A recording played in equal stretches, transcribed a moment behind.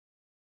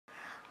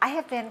I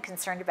have been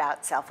concerned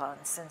about cell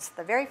phones since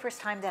the very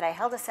first time that I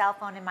held a cell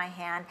phone in my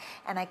hand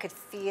and I could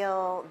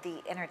feel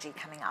the energy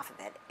coming off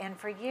of it. And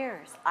for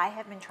years, I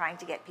have been trying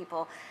to get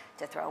people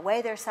to throw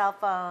away their cell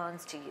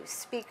phones, to use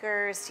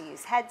speakers, to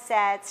use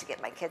headsets, to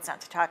get my kids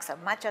not to talk so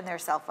much on their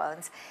cell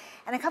phones.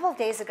 And a couple of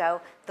days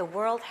ago, the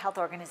World Health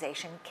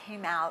Organization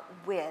came out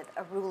with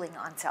a ruling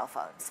on cell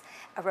phones,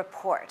 a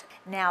report.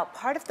 Now,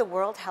 part of the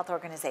World Health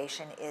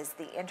Organization is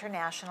the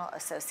International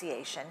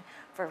Association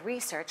for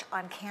Research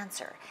on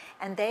Cancer.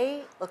 And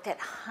they looked at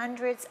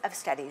hundreds of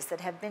studies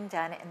that have been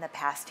done in the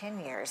past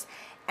 10 years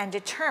and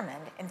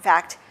determined, in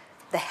fact,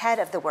 the head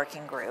of the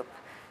working group,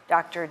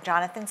 Dr.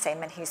 Jonathan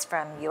Sayman, he's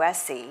from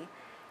USC,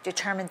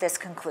 determined this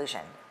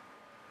conclusion.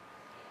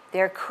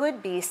 There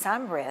could be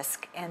some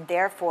risk, and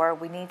therefore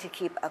we need to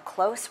keep a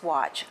close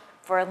watch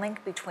for a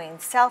link between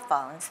cell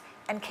phones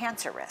and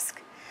cancer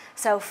risk.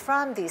 So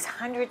from these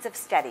hundreds of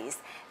studies,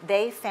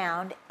 they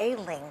found a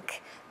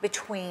link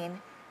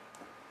between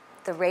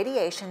the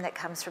radiation that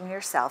comes from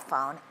your cell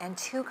phone and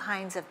two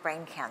kinds of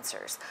brain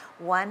cancers,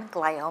 one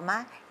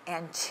glioma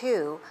and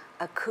two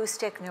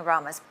acoustic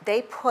neuromas.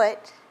 They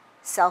put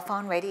cell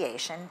phone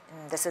radiation,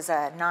 and this is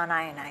a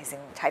non-ionizing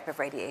type of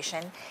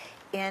radiation,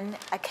 in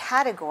a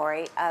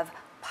category of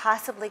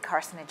possibly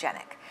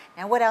carcinogenic.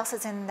 Now, what else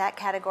is in that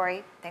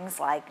category? Things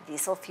like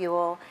diesel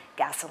fuel,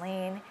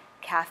 gasoline,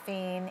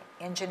 caffeine,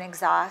 engine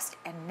exhaust,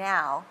 and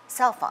now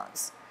cell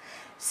phones.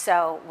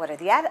 So what are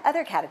the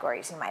other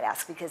categories, you might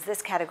ask, because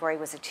this category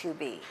was a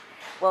 2B.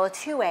 Well, a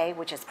 2A,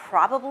 which is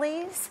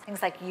probablys,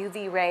 things like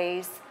UV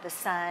rays, the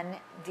sun,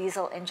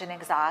 diesel engine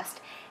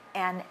exhaust,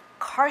 and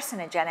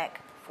carcinogenic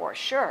for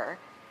sure,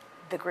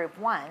 the group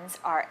 1s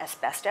are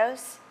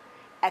asbestos,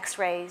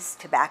 X-rays,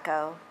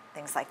 tobacco,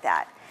 things like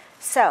that.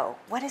 So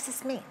what does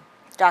this mean?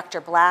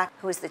 Dr. Black,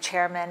 who is the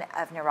chairman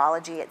of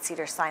neurology at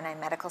Cedars-Sinai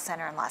Medical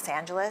Center in Los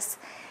Angeles,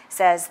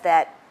 says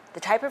that the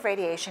type of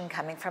radiation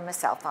coming from a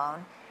cell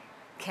phone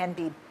can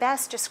be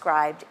best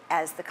described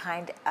as the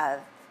kind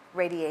of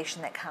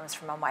radiation that comes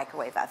from a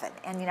microwave oven.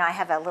 And you know, I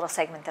have a little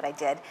segment that I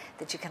did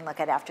that you can look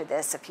at after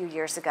this a few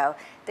years ago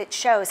that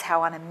shows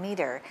how on a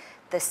meter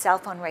the cell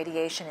phone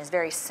radiation is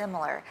very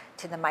similar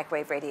to the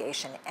microwave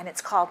radiation, and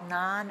it's called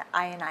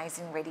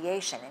non-ionizing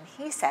radiation. And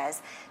he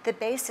says that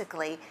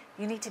basically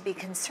you need to be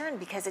concerned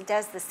because it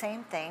does the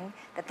same thing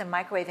that the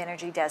microwave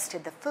energy does to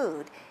the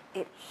food.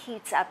 It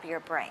heats up your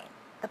brain.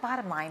 The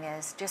bottom line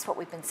is just what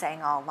we've been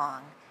saying all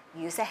along.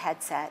 Use a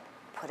headset,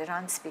 put it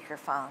on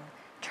speakerphone,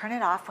 turn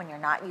it off when you're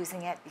not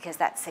using it because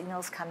that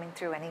signal's coming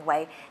through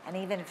anyway, and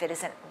even if it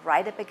isn't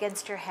right up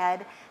against your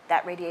head,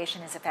 that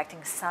radiation is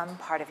affecting some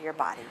part of your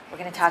body. We're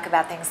going to talk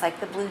about things like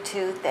the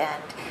Bluetooth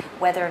and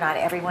whether or not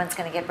everyone's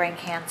going to get brain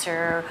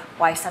cancer,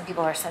 why some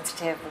people are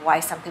sensitive, why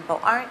some people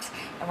aren't,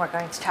 and we're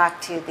going to talk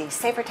to the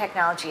Safer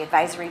Technology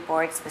Advisory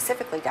Board,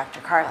 specifically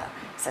Dr. Carlo,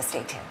 so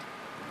stay tuned.